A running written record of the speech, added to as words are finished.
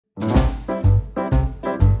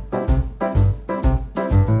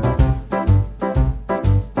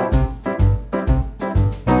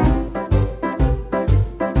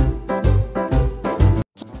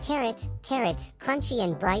Carrot, crunchy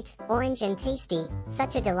and bright, orange and tasty,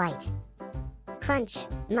 such a delight. Crunch,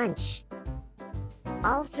 munch.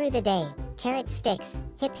 All through the day, carrot sticks,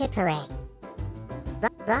 hip hip hooray.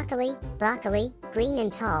 Broccoli, green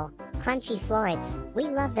and tall, crunchy florets, we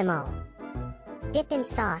love them all. Dip in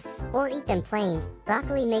sauce, or eat them plain,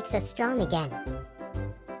 broccoli makes us strong again.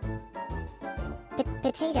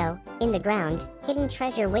 Potato, in the ground, hidden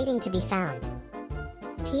treasure waiting to be found.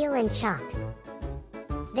 Peel and chop.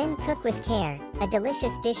 Then cook with care, a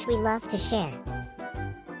delicious dish we love to share.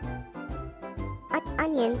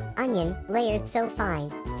 Onion, layers so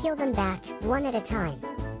fine, peel them back, one at a time.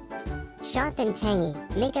 Sharp and tangy,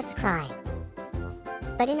 make us cry.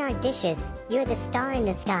 But in our dishes, you're the star in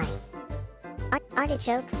the sky.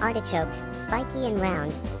 Artichoke, spiky and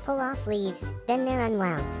round, pull off leaves, then they're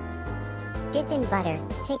unwound. Dip in butter,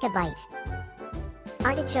 take a bite.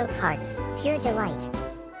 Artichoke hearts, pure delight.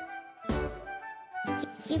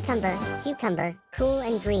 Cucumber, cool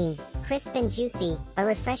and green, crisp and juicy, a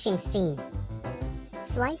refreshing scene.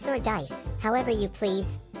 Slice or dice, however you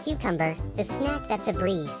please, cucumber, the snack that's a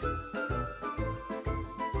breeze.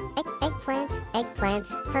 Eggplant,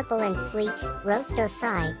 purple and sleek, roast or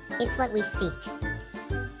fry, it's what we seek.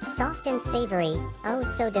 Soft and savory, oh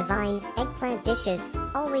so divine, eggplant dishes,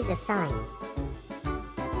 always a sign.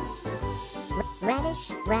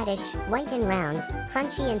 Radish, white and round,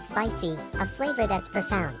 crunchy and spicy, a flavor that's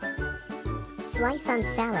profound. Slice on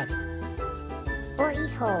salad. Or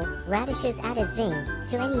eat whole, radishes add a zing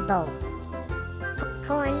to any bowl.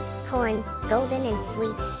 Corn, golden and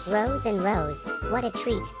sweet, rows and rows, what a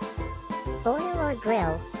treat. Boil or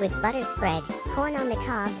grill, with butter spread, corn on the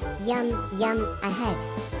cob, yum, ahead.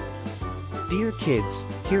 Dear kids,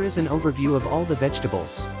 here is an overview of all the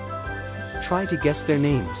vegetables. Try to guess their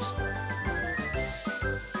names.